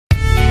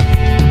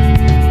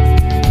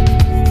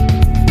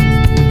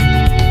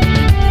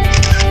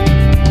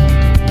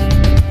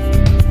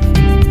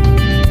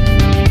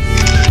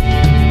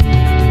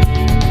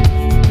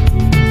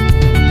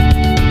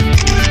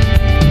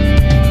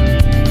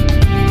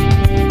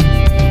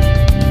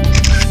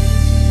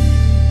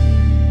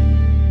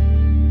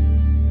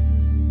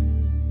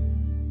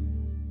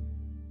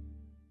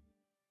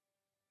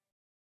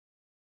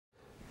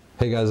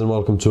Hey guys, and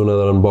welcome to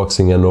another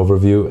unboxing and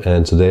overview.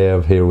 And today I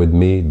have here with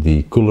me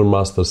the Cooler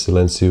Master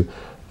Silencio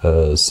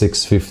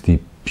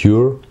 650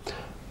 Pure.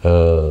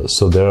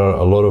 So there are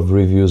a lot of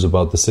reviews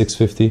about the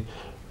 650,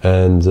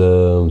 and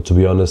to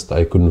be honest,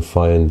 I couldn't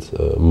find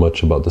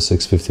much about the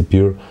 650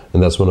 Pure,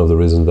 and that's one of the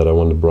reasons that I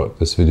wanted to bring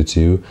this video to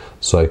you,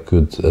 so I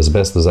could, as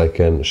best as I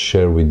can,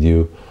 share with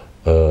you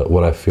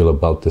what I feel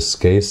about this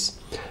case.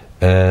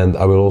 And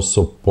I will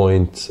also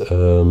point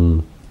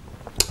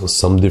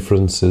some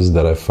differences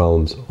that I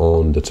found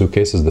on the two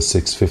cases, the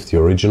 650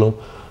 original,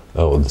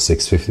 or the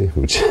 650,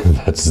 which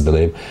that's the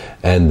name,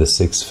 and the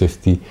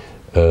 650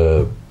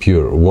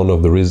 Pure. One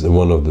of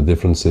the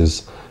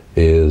differences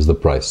is the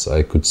price.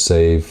 I could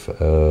save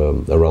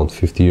around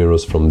 50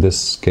 euros from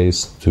this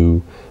case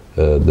to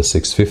the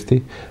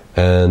 650,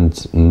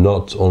 and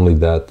not only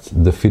that,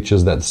 the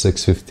features that the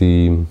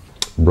 650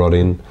 brought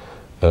in,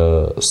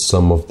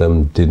 some of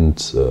them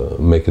didn't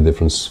make a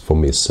difference for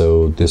me,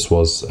 so this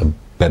was a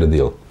better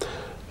deal.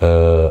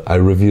 I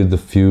reviewed a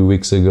few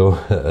weeks ago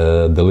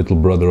the little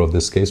brother of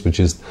this case, which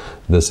is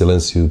the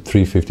Silencio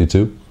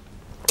 352,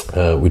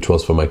 which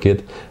was for my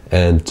kid,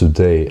 and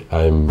today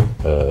I'm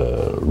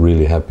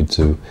really happy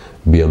to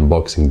be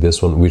unboxing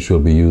this one, which will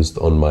be used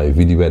on my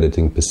video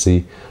editing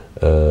PC,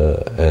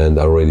 and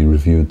I already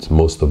reviewed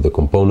most of the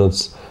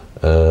components,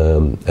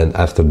 and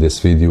after this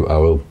video I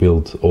will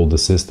build all the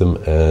system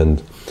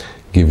and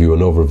give you an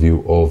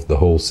overview of the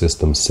whole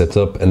system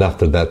setup, and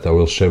after that I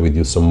will share with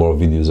you some more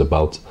videos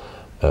about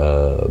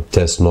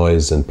test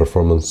noise and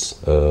performance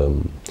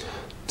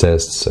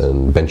tests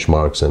and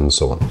benchmarks and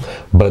so on.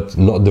 But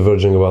not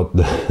diverging about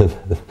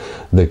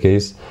the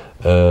case,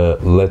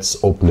 let's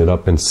open it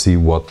up and see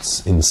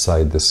what's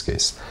inside this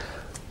case.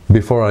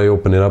 Before I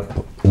open it up,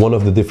 one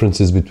of the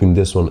differences between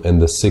this one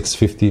and the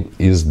 650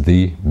 is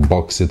the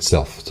box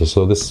itself.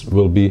 So this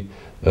will be,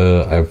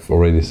 I've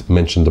already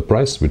mentioned the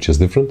price, which is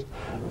different,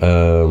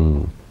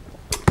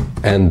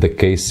 and the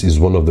case is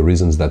one of the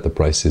reasons that the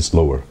price is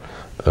lower.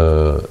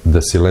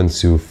 The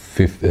Silencio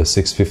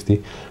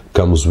 650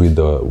 comes with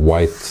a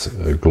white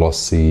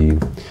glossy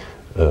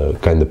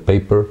kind of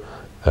paper,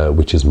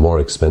 which is more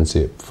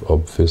expensive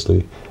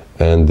obviously,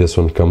 and this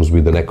one comes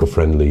with an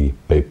eco-friendly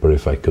paper,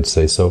 if I could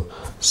say so,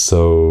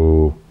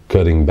 so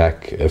cutting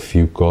back a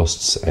few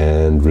costs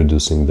and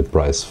reducing the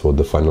price for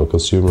the final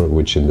consumer,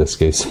 which in this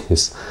case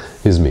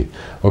is me.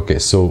 Okay,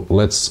 so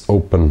let's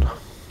open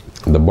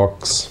the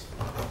box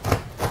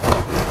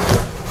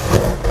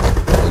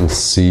and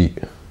see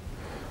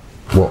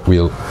what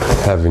we'll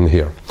have in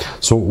here.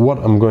 So what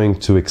I'm going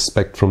to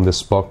expect from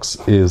this box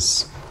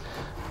is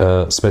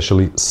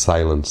especially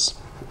silence.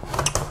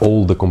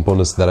 All the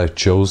components that I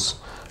chose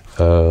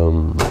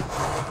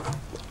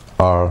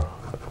are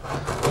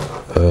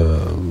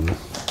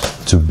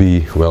to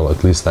be, well,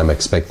 at least I'm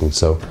expecting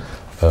so,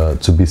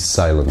 to be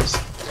silent.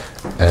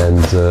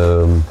 And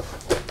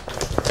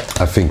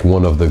I think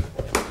one of the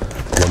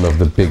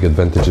big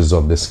advantages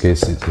of this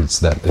case is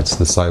that it's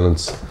the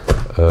silence.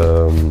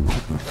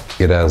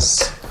 It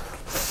has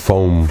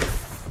foam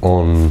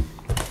on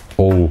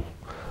all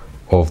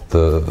of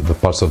the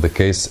parts of the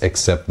case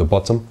except the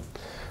bottom,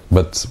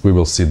 but we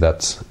will see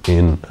that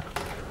in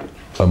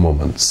a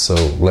moment. So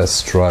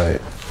let's try.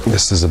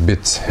 This is a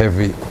bit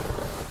heavy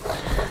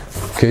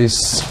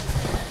case.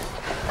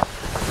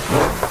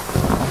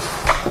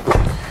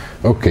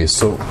 Okay,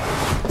 so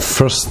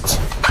first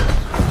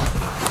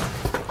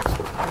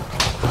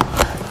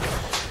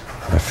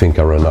I think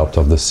I ran out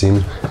of the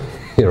scene.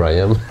 Here I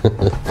am.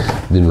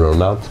 Didn't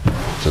run out,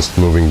 just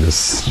moving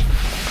this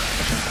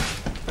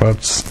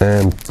parts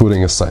and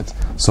putting aside.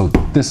 So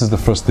this is the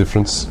first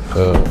difference.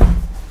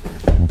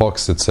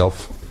 Box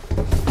itself.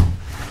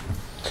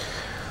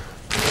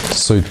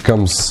 So it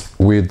comes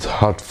with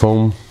hard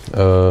foam,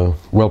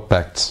 well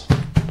packed,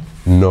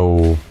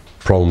 no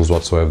problems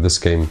whatsoever. This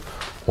came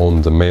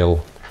on the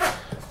mail,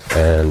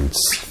 and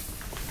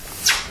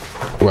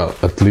well,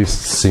 at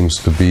least seems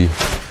to be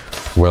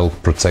well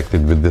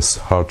protected with this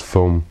hard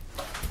foam,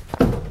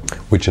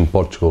 which in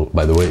Portugal,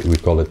 by the way, we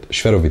call it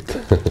esferovite.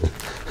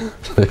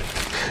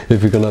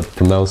 If you cannot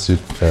pronounce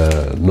it,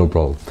 no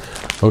problem.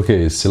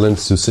 Okay,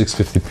 Silencio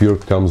 650 Pure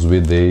comes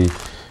with a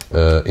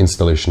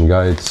installation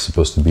guide. It's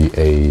supposed to be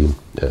a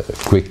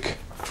quick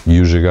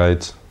user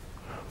guide,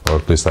 or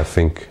at least I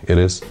think it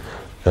is.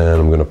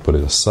 And I'm gonna put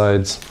it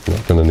aside.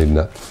 Not gonna need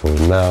that for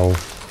now.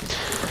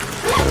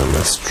 And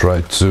let's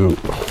try to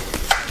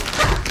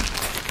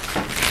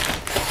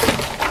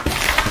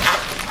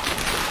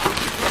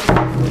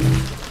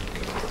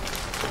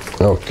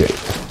okay,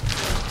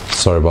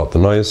 sorry about the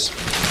noise.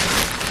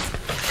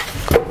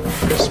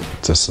 Let's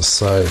put this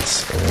aside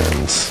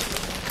and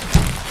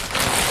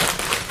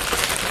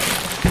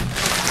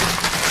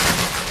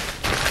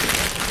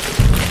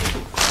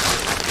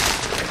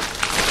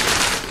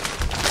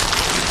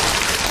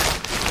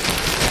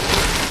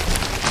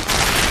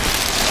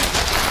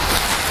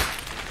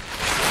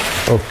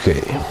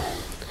okay,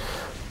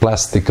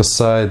 plastic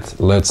aside,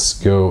 let's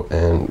go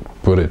and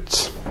put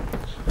it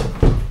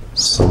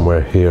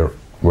somewhere here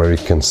where you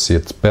can see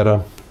it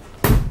better.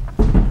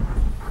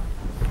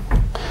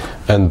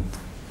 And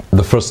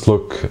the first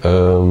look,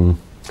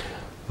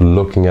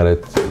 looking at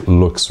it,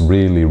 looks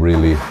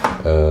really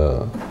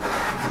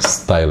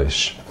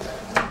stylish.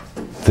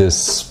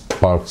 This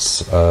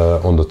parts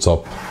on the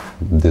top,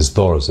 these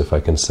doors, if I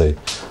can say,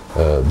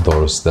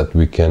 doors that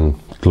we can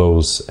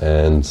close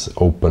and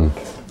open,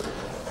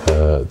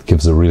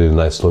 gives a really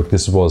nice look.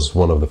 This was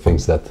one of the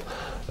things that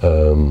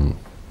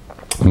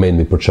made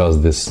me purchase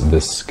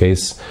this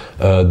case.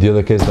 The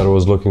other case that I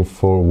was looking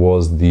for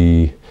was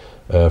the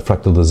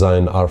Fractal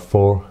Design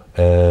R4,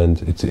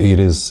 and it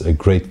is a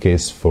great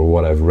case for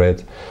what I've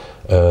read.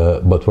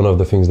 But one of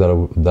the things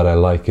that I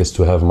like is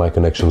to have my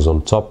connections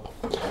on top,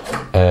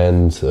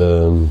 and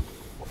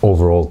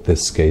overall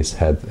this case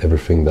had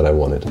everything that I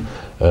wanted.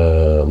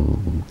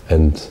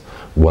 And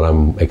what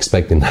I'm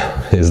expecting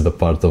is the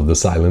part of the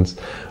silence,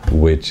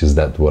 which is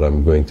that what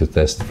I'm going to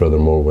test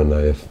furthermore when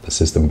I have the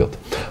system built.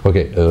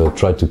 Okay,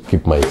 try to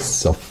keep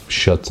myself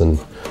shut and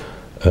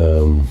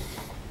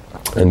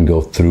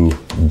go through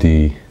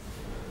the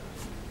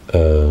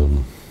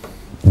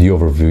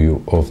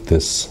overview of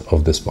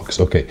this box.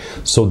 Okay,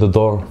 so the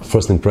door,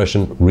 first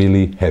impression,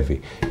 really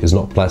heavy. It's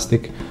not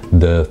plastic.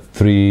 The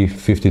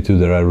 352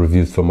 that I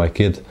reviewed for my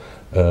kid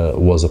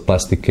was a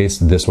plastic case.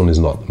 This one is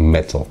not,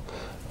 metal,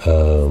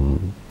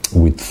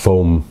 with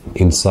foam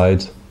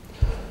inside,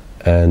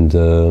 and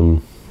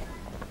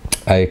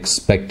I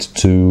expect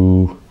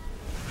to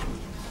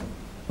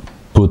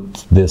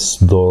put this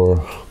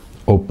door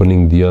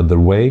opening the other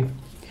way.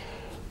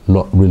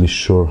 Not really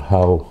sure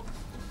how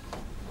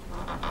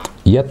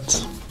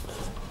yet,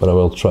 but I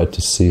will try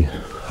to see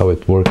how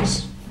it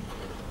works.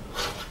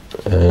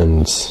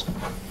 And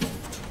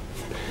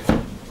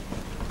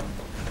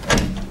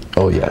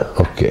oh yeah,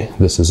 okay,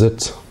 this is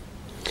it.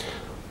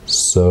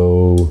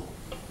 So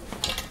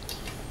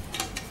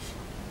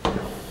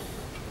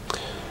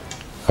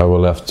I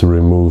will have to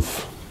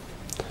remove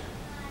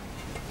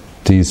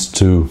these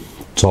two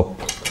top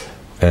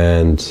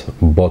and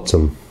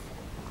bottom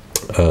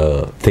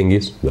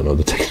thingies, don't know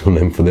the technical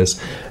name for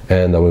this,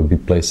 and I will be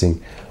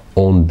placing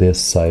on this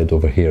side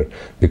over here,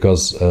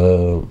 because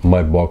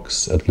my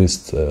box, at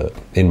least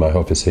in my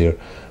office here,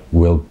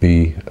 will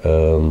be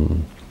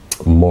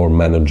more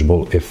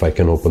manageable if I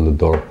can open the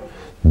door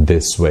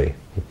this way.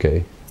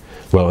 Okay,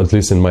 well, at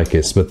least in my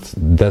case, but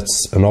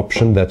that's an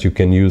option that you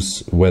can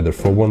use whether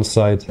for one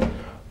side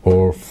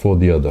or for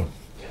the other.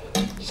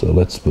 So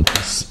let's put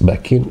this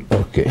back in.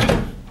 Okay,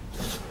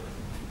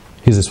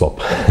 here's a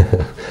swap.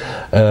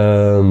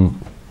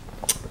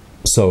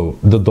 So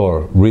the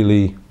door,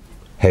 really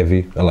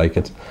heavy, I like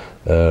it.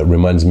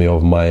 Reminds me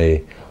of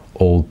my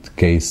old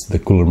case, the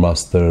Cooler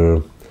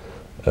Master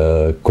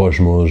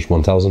Cosmos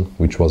 1000,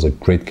 which was a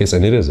great case,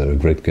 and it is a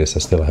great case. I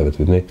still have it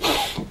with me.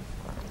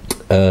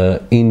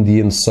 In the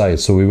inside,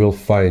 so we will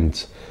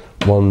find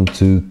 1,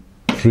 2,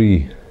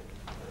 3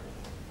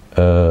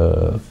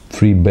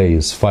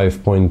 bays,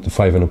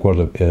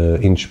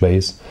 5.5¼ inch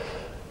bays.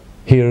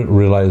 Here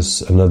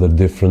relies another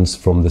difference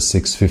from the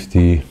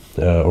 650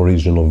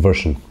 original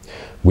version,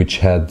 which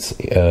had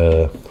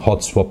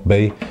hot swap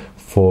bay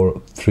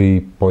for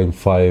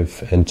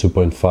 3.5 and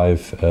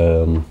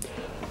 2.5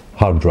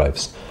 hard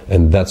drives,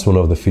 and that's one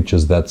of the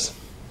features that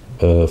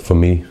for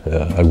me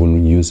I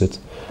wouldn't use it,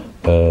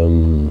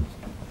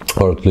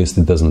 or at least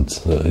it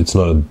doesn't, it's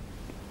not a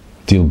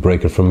deal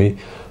breaker for me.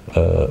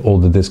 All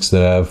the discs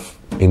that I have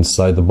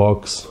inside the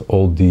box,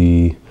 all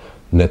the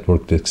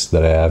network discs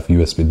that I have,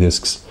 USB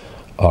discs,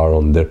 are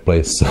on their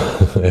place.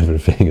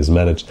 Everything is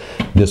managed.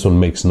 This one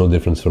makes no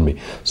difference for me.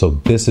 So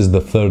this is the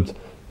third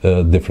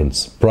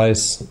difference: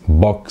 price,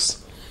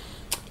 box,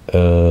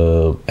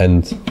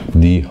 and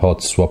the hot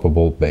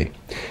swappable bay.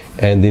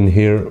 And in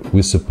here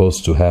we're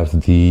supposed to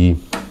have the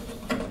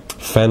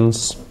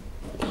fans.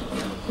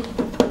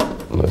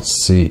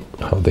 Let's see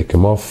how they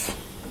come off.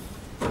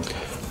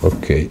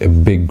 Okay, a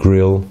big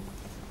grill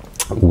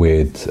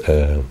with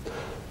a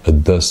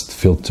dust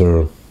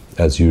filter,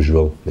 as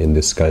usual in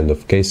this kind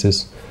of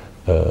cases.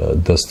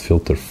 Dust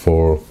filter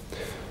for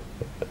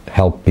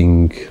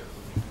helping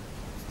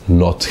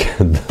not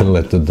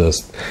let the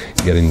dust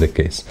get in the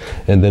case.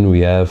 And then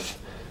we have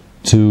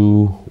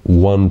two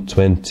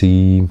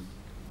 120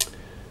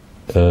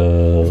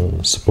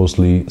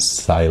 supposedly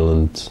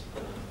silent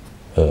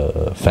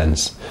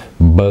fans,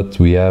 but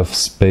we have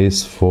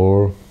space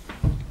for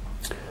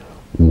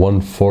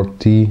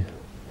 140.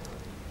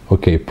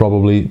 Okay,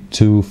 probably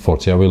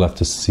 240. I will have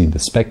to see the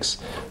specs,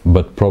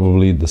 but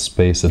probably the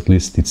space, at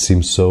least it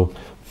seems so,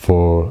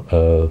 for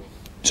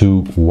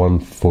two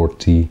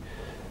 140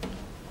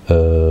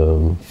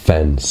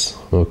 fans.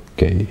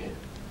 Okay,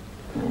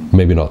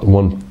 maybe not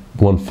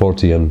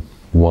 140 and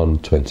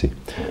 120,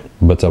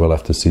 but I will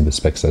have to see the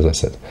specs, as I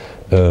said.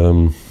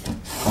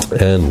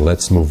 And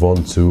let's move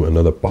on to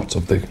another part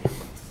of the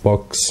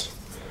box.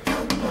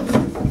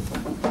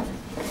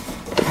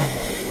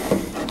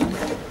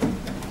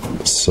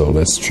 So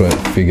let's try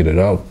to figure it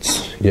out.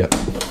 Yeah,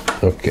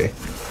 okay.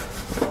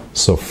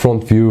 So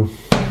front view,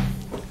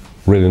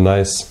 really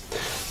nice.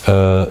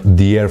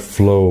 The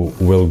airflow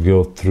will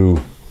go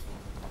through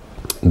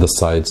the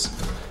sides,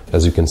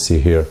 as you can see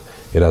here,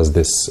 it has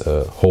this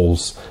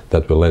holes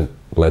that will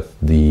let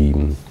the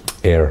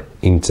air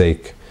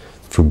intake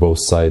through both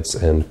sides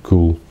and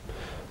cool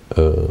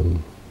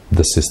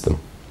the system,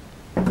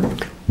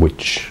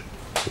 which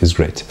is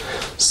great.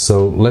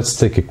 So let's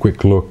take a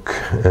quick look,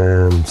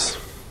 and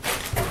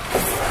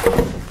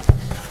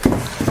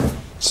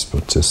let's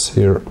put this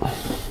here.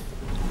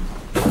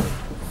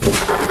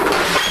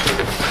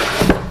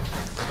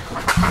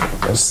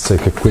 Let's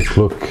take a quick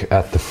look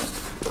at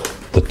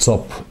the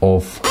top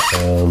of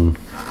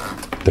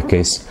the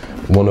case.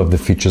 One of the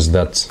features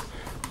that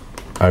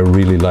I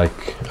really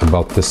like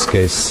about this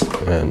case,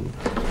 and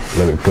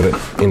let me put it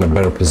in a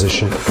better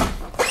position.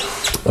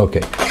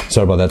 Okay,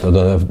 sorry about that, I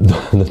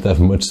don't have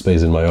much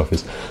space in my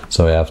office,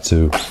 so I have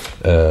to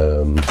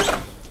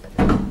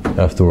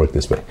work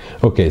this way.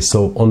 Okay,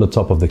 so on the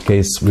top of the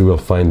case we will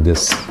find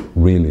this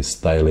really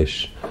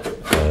stylish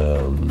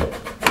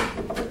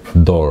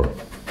door,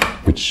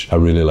 which I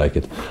really like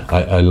it.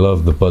 I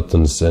love the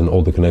buttons and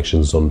all the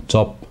connections on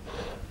top,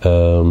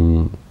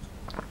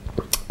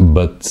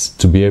 but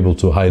to be able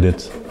to hide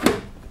it,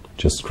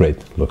 just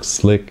great. Looks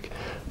slick,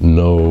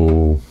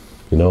 no,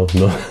 you know,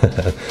 no,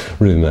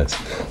 really nice.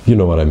 You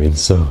know what I mean.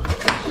 So,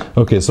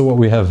 okay, so what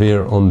we have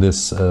here on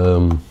this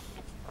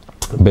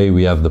bay,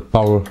 we have the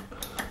power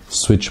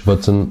switch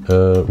button,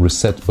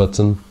 reset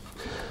button,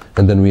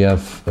 and then we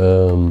have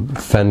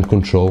fan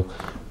control.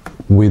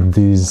 With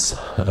these,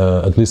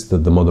 at least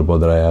the motherboard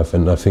that I have,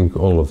 and I think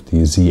all of the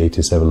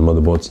Z87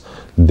 motherboards,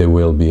 they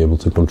will be able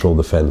to control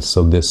the fans.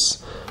 So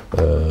this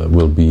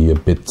will be a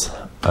bit,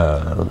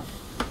 well,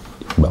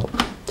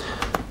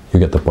 you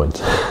get the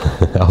point,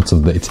 out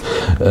of date.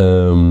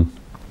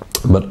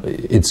 But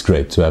it's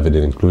great to have it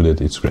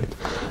included, it's great.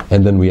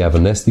 And then we have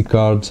an SD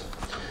card,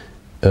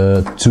 2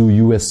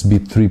 USB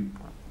 3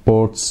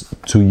 ports,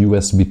 2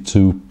 USB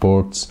 2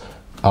 ports,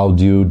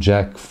 audio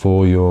jack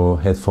for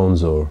your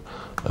headphones or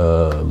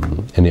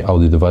any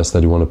audio device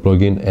that you want to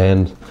plug in,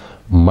 and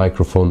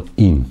microphone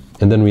in.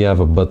 And then we have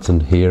a button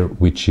here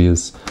which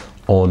is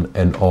on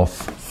and off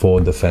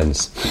for the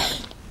fans.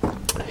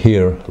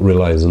 Here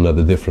relies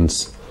another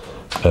difference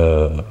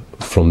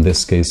from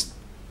this case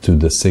to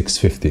the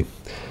 650,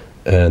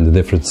 and the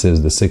difference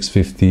is the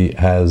 650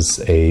 has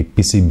a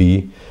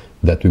PCB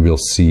that we will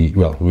see,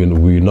 well,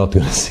 we're not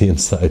going to see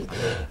inside,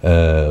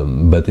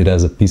 but it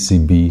has a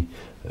PCB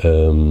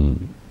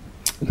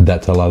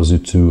that allows you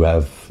to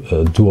have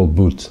dual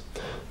boot,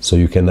 so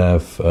you can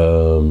have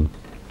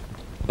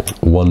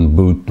one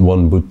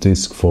boot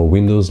disk for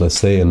Windows, let's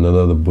say, and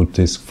another boot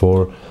disk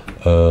for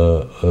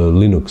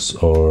Linux,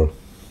 or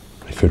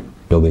if you're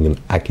building an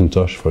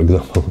Macintosh, for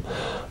example,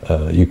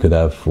 you could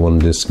have one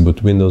disk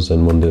boot Windows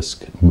and one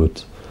disk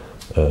boot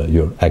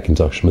your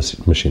Macintosh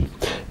machine.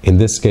 In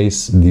this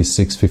case, the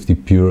 650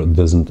 Pure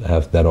doesn't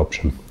have that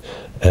option,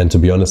 and to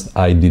be honest,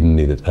 I didn't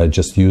need it. I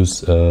just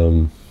use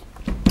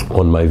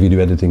on my video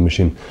editing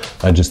machine,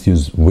 I just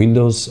use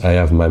Windows. I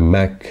have my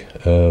Mac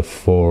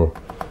for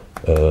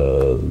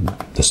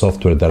the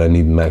software that I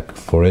need Mac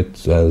for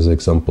it, as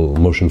example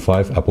Motion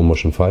 5, Apple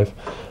Motion 5,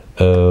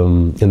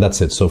 and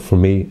that's it. So for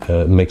me,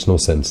 it makes no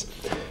sense.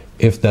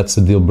 If that's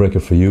a deal breaker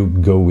for you,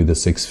 go with the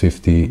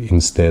 650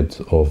 instead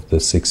of the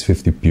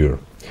 650 Pure.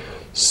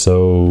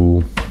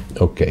 So,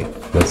 okay,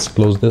 let's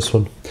close this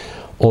one.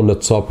 On the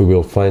top we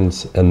will find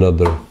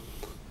another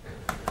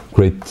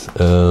great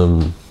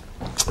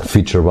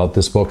feature about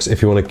this box.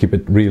 If you want to keep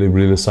it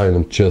really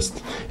silent,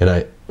 just, and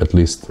at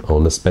least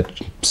on the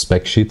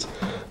spec sheet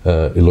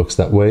it looks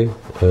that way,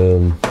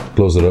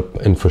 close it up,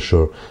 and for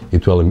sure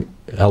it will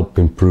help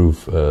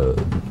improve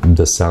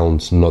the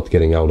sound not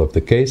getting out of the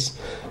case.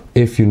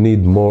 If you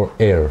need more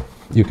air,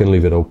 you can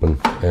leave it open,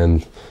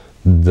 and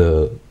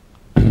the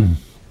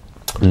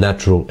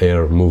natural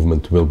air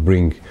movement will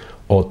bring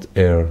hot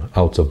air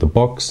out of the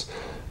box.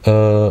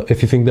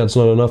 If you think that's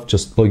not enough,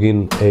 just plug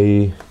in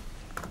a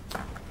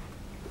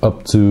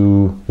up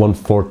to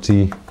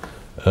 140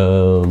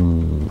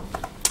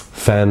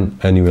 fan,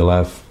 and you will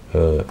have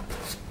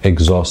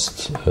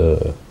exhaust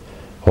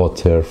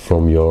hot air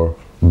from your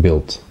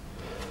build.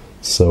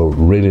 So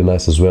really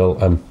nice as well.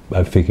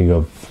 I'm thinking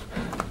of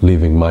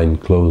leaving mine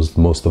closed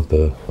most of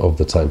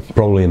the time.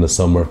 Probably in the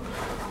summer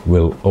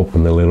we'll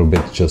open a little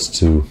bit just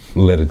to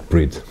let it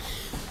breathe.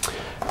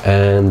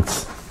 And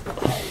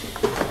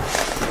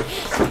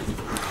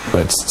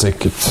let's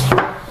take it.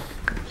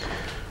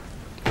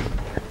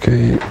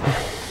 Okay,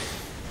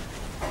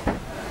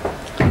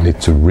 I need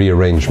to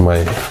rearrange my,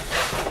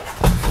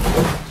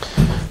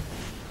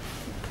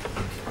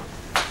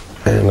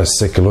 and let's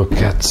take a look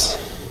at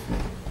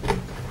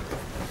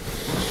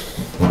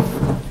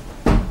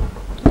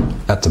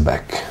the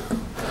back.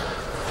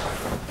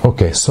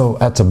 Okay, so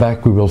at the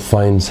back we will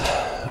find,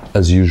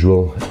 as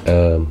usual,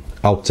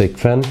 outtake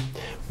fan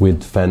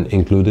with fan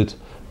included,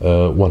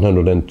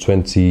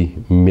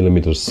 120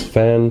 millimeters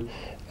fan,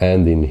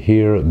 and in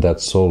here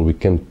that's all we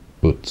can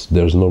put.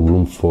 There's no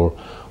room for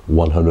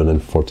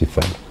 140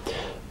 fan.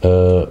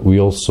 We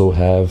also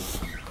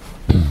have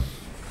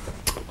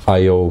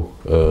IO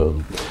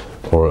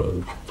or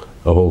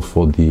a hole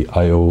for the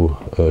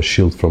I/O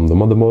shield from the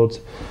motherboard,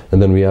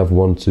 and then we have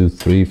 1, 2,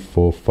 3,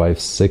 4, 5,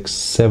 6,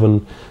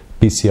 7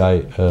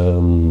 PCI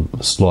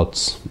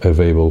slots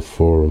available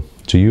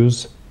to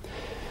use.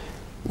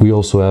 We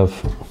also have,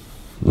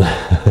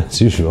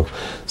 as usual,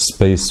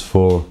 space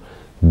for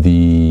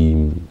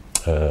the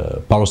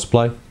power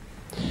supply,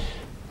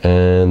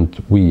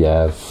 and we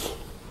have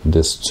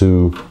these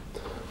 2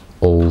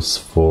 holes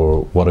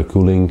for water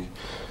cooling,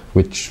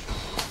 which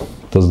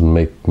doesn't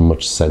make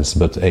much sense,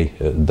 but hey,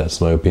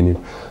 that's my opinion.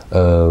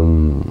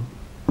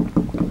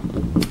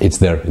 It's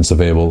there, it's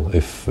available.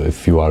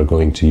 If you are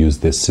going to use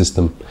this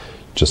system,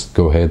 just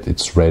go ahead,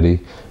 it's ready,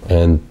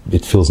 and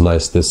it feels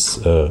nice. This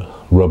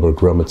rubber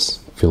grommets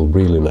feel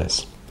really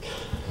nice.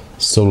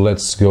 So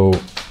let's go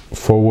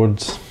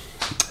forward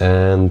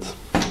and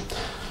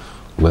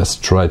let's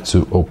try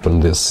to open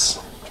this.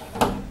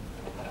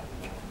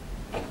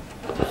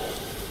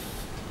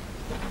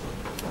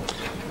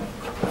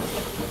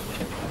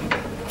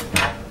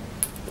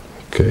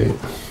 Okay,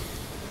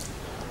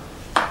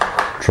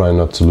 try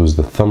not to lose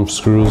the thumb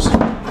screws.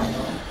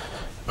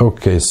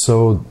 Okay,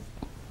 so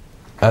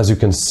as you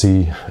can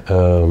see,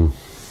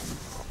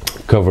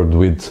 covered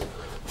with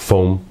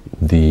foam.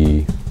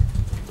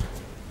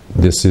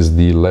 This is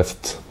the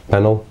left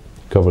panel,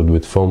 covered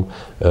with foam,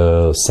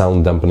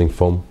 sound dampening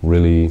foam,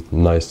 really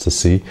nice to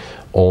see.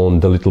 On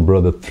the little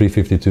brother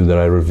 352 that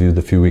I reviewed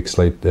a few weeks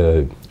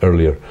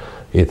earlier,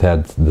 it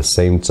had the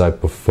same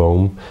type of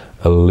foam,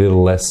 a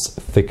little less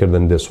thicker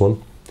than this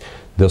one.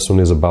 This one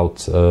is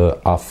about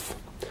half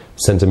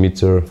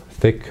centimeter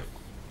thick,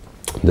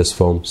 this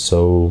foam,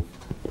 so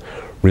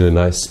really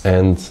nice.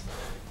 And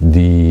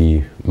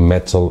the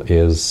metal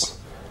is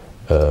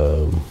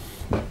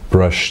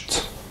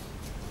brushed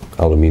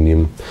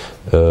aluminium.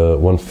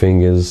 One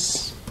thing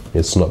is,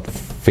 it's not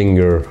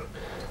fingerproof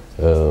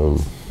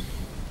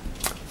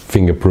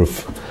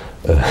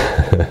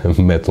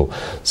metal,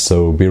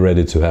 so be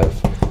ready to have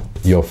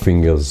your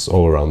fingers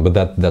all around. But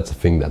that's a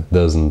thing that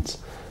doesn't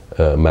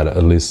matter,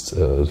 at least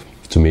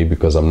to me,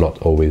 because I'm not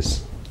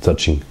always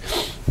touching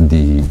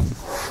the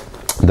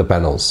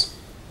panels.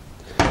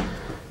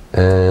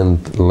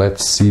 And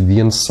let's see the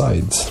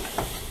inside.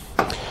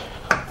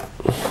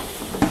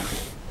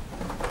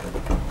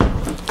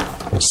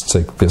 Let's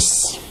take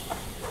this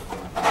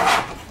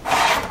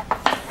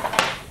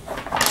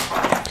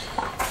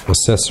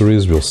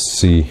accessories, we'll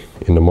see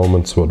in a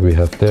moment what we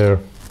have there.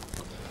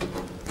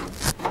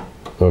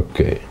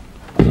 Okay.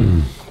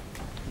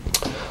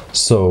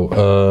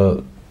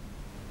 So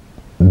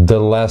the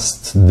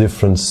last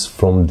difference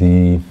from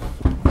the,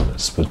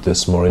 let's put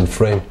this more in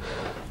frame,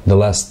 the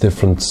last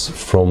difference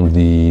from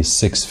the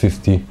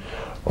 650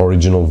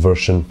 original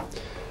version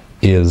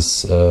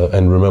is,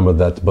 and remember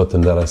that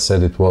button that I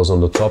said it was on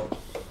the top,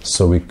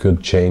 so we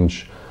could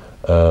change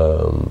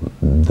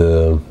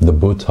the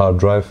boot hard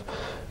drive.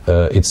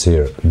 It's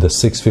here. The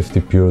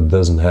 650 Pure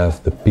doesn't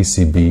have the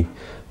PCB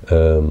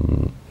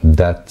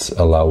that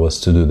allow us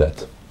to do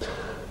that.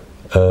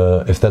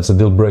 If that's a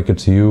deal breaker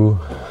to you,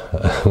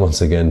 once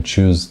again,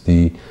 choose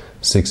the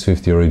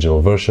 650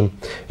 original version.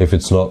 If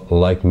it's not,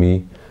 like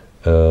me,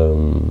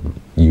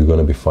 you're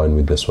gonna be fine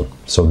with this one.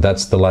 So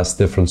that's the last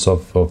difference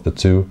of the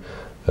two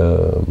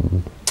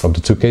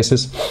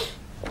cases.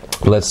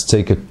 Let's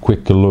take a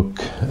quick look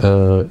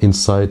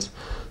inside.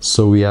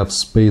 So we have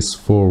space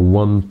for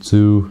 1,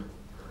 2,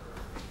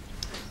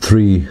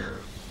 3,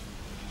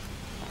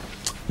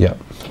 yeah,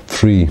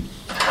 3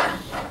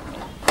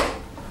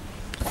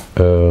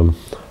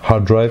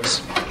 hard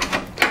drives,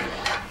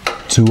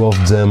 2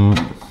 of them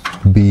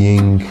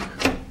being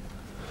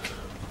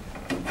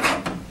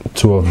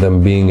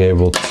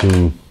able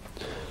to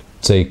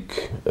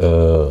take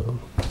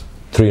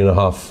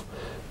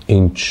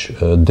 3.5-inch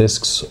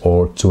discs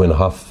or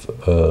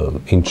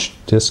 2.5-inch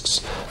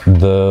discs.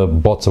 The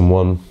bottom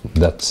one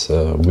that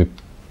we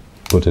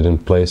put it in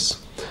place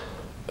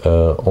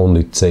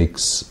only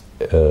takes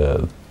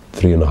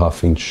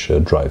 3.5-inch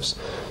drives.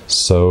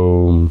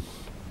 So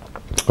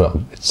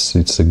well,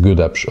 it's a good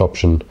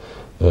option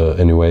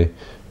anyway.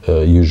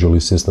 Usually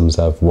systems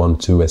have 1,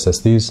 2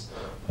 SSDs.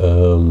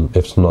 If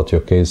it's not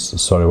your case,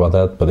 sorry about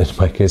that, but in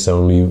my case I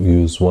only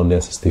use 1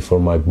 SSD for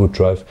my boot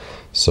drive,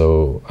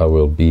 so I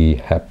will be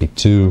happy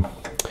to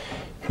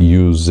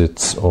use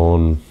it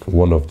on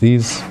one of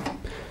these,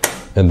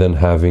 and then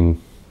having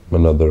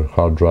another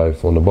hard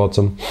drive on the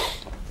bottom.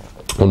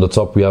 On the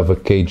top we have a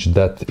cage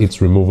that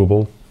it's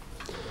removable.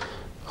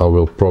 I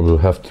will probably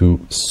have to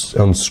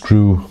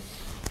unscrew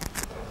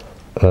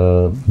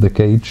the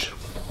cage.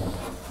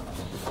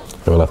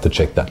 I will have to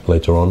check that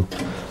later on,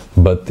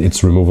 but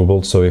it's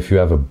removable, so if you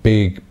have a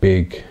big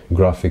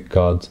graphic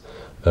card,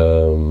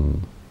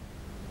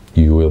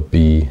 you will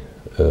be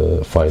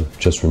fine.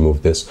 Just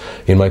remove this.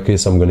 In my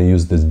case, I'm going to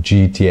use the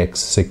GTX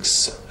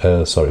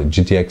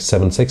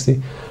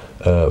 760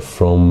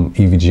 from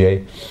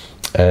EVGA,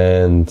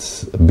 and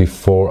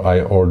before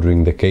I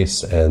ordering the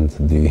case and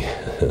the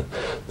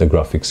the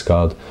graphics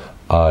card,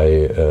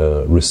 I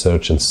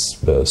researched and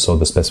saw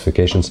the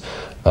specifications.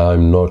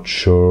 I'm not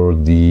sure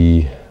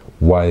the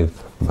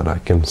width but I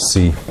can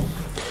see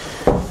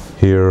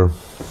here,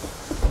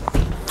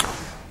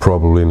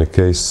 probably in a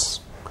case.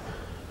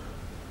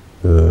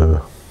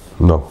 No,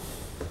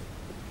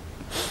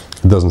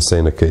 it doesn't say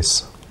in a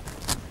case.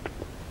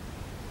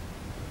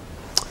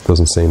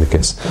 Doesn't say in the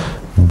case,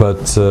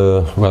 but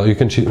well, you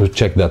can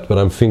check that, but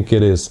I think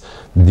it is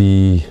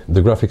the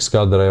graphics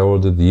card that I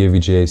ordered, the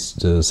AVGA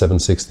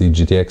 760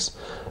 GTX.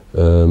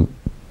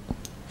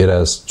 It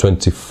has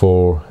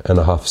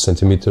 24.5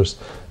 centimeters,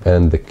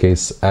 and the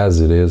case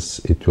as it is,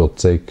 it will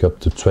take up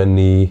to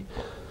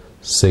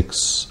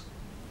 26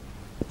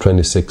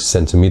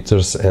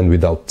 centimeters, and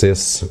without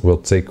this will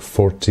take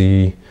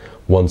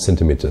 41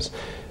 centimeters.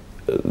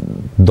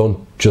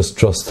 Don't just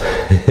trust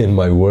in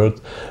my word.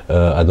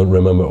 I don't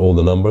remember all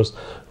the numbers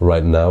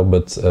right now,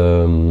 but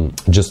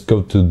just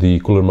go to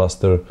the Cooler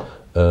Master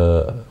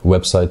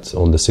website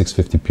on the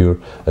 650 Pure,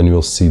 and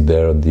you'll see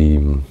there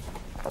the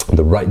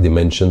right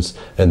dimensions,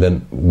 and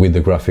then with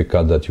the graphic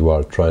card that you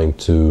are trying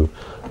to,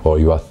 or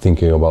you are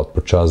thinking about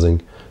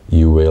purchasing,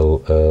 you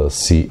will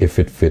see if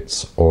it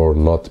fits or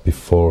not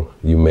before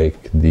you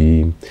make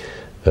the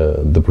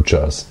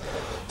purchase.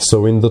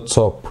 So in the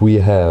top we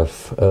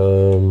have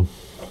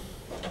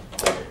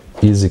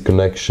easy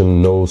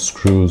connection, no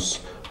screws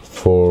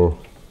for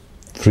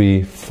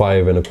 3,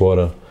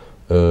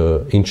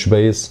 5.25 inch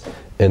base,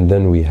 and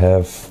then we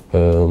have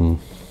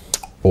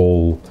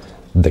all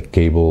the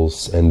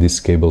cables, and these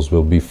cables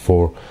will be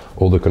for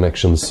all the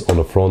connections on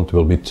the front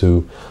will be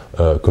to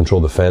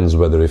control the fans,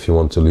 whether if you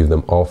want to leave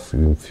them off,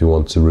 if you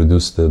want to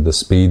reduce the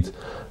speed,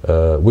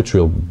 which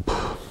will,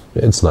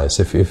 it's nice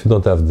if you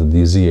don't have the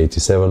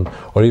Z87,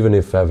 or even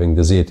if having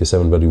the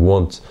Z87 but you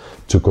want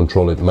to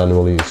control it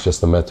manually, it's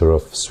just a matter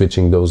of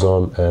switching those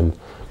on and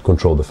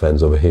control the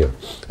fans over here.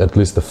 At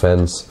least the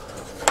fans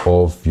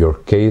of your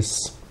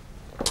case,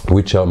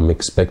 which I'm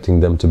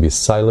expecting them to be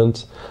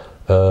silent.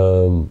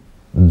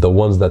 The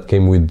ones that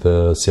came with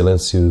the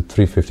Silencio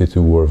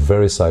 352 were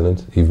very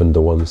silent, even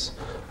the ones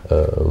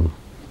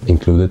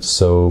included,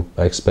 so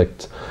I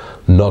expect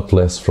not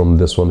less from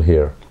this one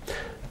here.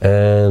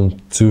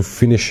 And to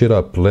finish it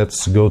up,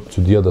 let's go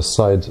to the other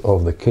side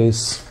of the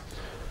case,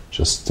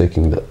 just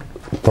taking the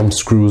thumb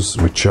screws,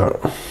 which are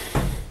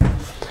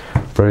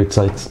very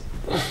tight.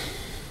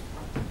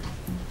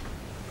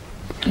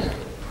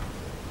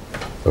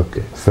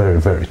 Okay,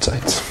 very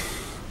tight.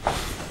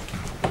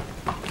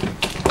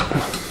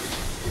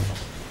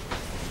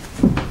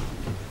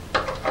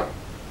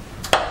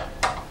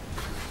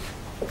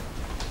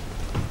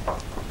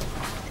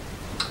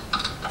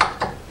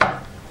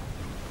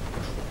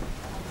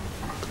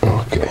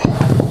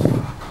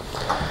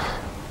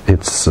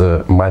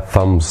 My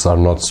thumbs are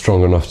not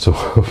strong enough to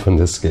open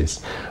this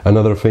case.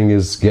 Another thing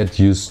is, get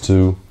used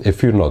to,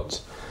 if you're not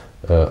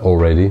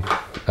already,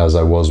 as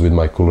I was with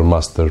my Cooler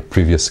Master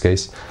previous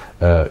case,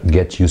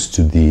 get used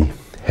to the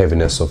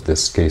heaviness of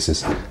these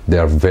cases. They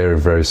are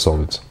very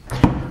solid.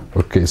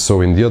 Okay,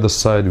 so in the other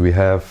side we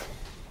have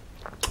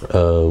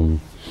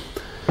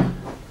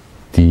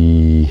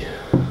the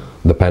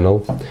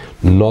panel,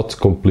 not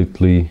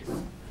completely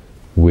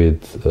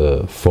with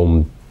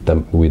foam,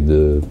 with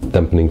the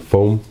dampening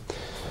foam,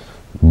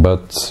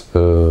 but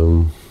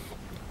and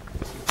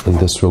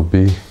this will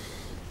be,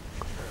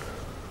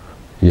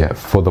 yeah,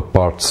 for the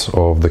parts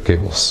of the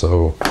cable.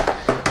 So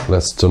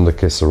let's turn the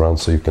case around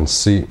so you can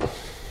see.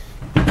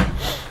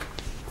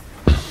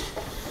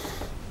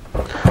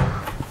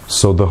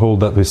 So the hole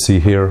that we see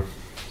here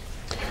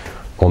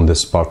on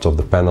this part of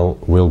the panel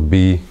will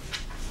be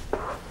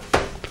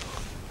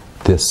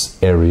this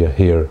area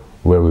here,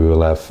 where we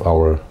will have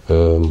our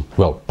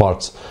well,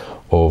 parts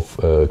of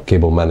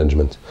cable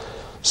management.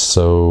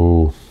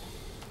 So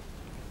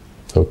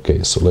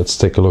okay, so let's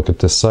take a look at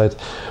this side.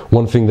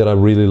 One thing that I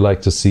really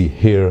like to see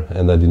here,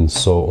 and I didn't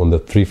saw on the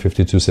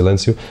 352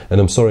 Silencio, and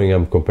I'm sorry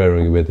I'm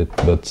comparing with it,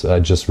 but I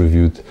just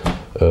reviewed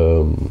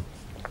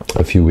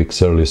a few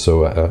weeks early,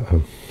 so I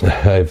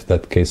have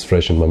that case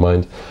fresh in my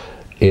mind.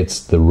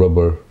 It's the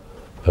rubber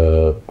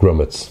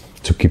grumets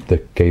to keep the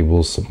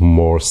cables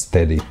more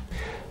steady,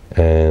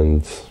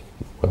 and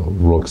well,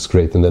 works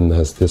great. And then it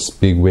has this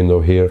big window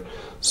here,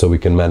 so we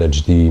can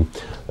manage the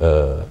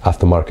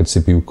aftermarket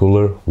CPU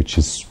cooler, which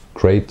is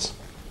great.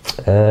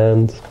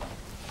 And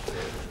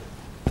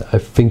I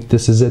think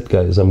this is it,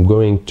 guys. I'm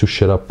going to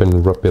shut up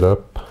and wrap it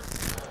up.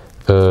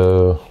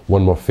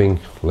 One more thing,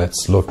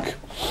 let's look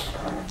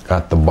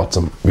at the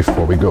bottom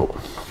before we go.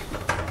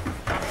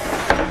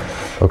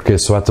 Okay,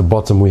 so at the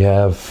bottom we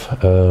have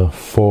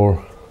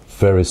 4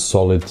 very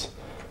solid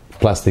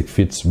plastic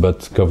fits,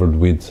 but covered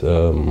with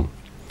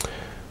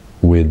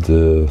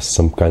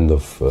some kind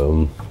of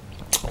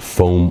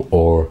foam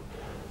or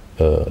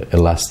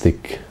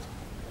elastic,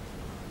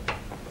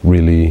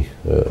 really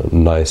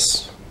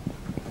nice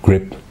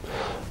grip.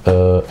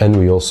 And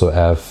we also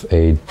have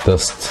a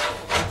dust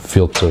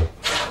filter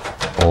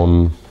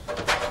on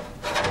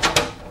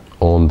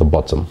the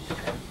bottom,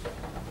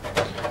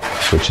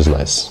 which is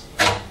nice.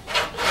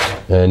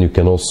 And you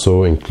can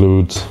also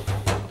include,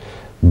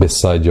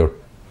 beside your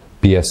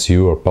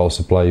PSU or power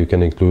supply, you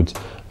can include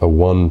a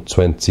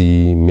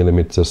 120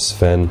 millimeters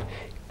fan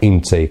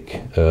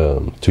intake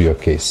to your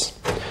case.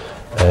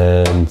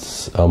 And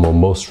I'm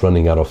almost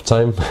running out of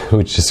time,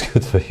 which is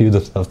good for you,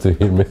 don't have to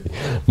hear me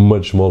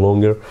much more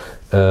longer.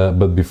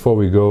 But before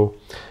we go,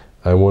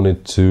 I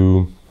wanted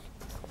to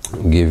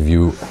give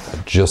you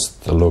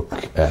just a look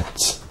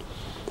at,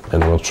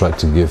 and we'll try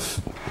to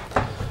give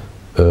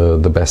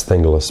the best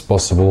angle as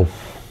possible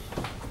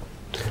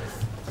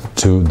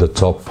to the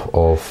top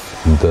of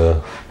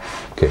the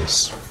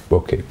case.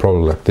 Okay,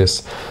 probably like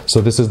this. So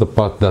this is the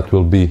part that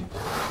will be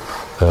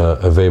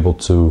available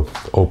to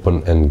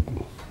open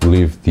and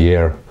leave the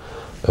air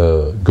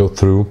go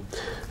through,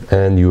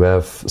 and you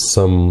have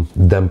some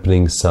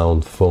dampening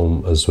sound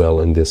foam as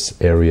well in this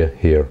area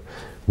here,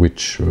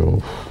 which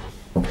will,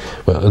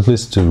 well, at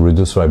least to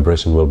reduce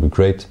vibration will be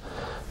great.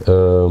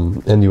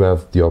 And you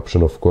have the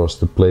option, of course,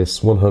 to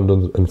place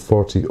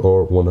 140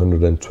 or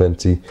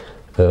 120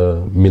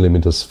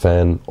 millimeters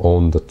fan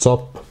on the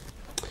top.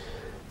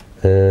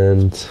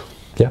 And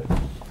yeah,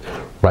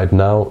 right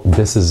now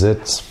this is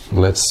it.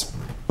 Let's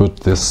put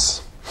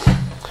this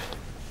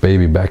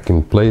baby back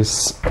in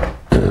place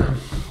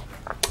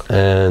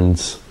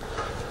and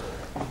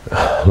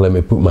let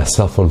me put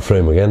myself on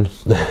frame again.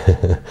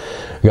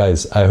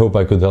 Guys, I hope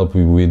I could help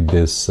you with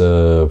this.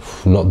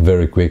 Not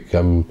very quick,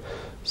 I'm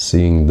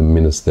seeing the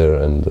minutes there,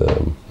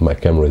 and my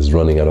camera is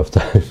running out of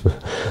time.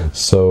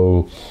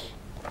 So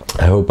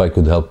I hope I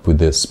could help with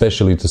this,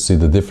 especially to see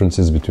the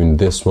differences between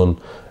this one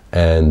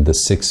and the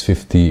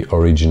 650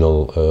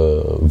 original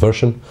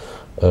version.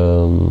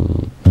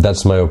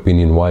 That's my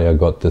opinion why I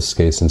got this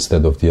case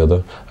instead of the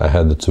other. I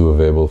had the two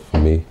available for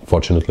me,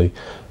 fortunately.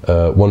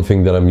 One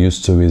thing that I'm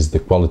used to is the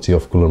quality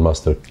of Cooler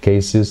Master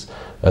cases.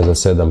 As I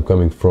said, I'm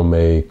coming from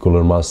a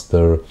Cooler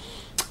Master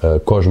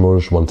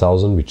Cosmos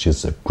 1000, which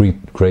is a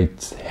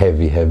great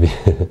heavy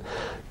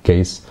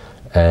case,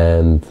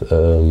 and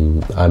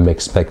I'm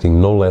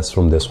expecting no less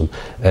from this one.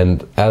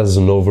 And as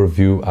an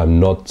overview, I'm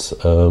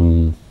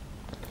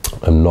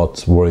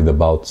not worried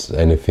about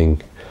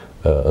anything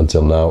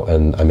until now,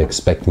 and I'm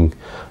expecting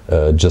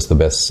just the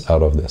best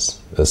out of this,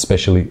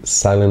 especially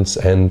silence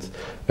and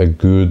a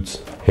good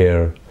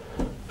hair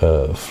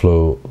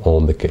flow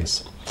on the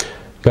case.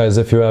 Guys,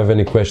 if you have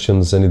any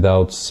questions, any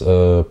doubts,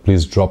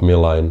 please drop me a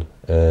line,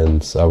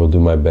 and I will do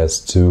my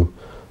best to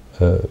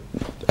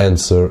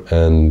answer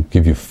and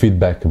give you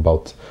feedback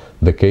about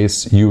the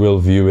case. You will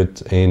view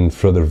it in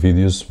further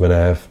videos when I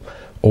have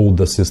all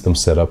the system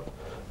set up,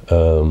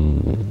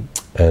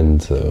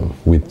 and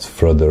with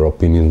further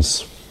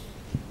opinions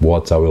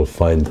what I will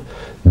find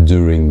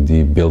during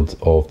the build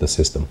of the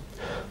system.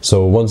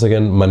 So once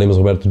again, my name is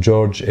Roberto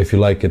George. If you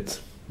like it,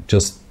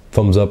 just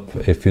thumbs up.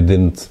 If you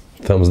didn't,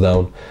 thumbs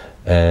down,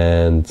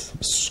 and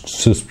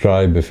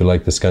subscribe if you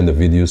like this kind of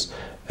videos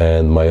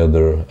and my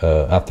other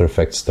After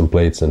Effects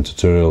templates and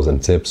tutorials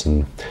and tips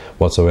and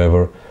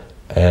whatsoever.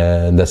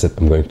 And that's it,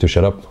 I'm going to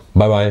shut up.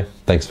 Bye bye,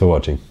 thanks for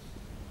watching.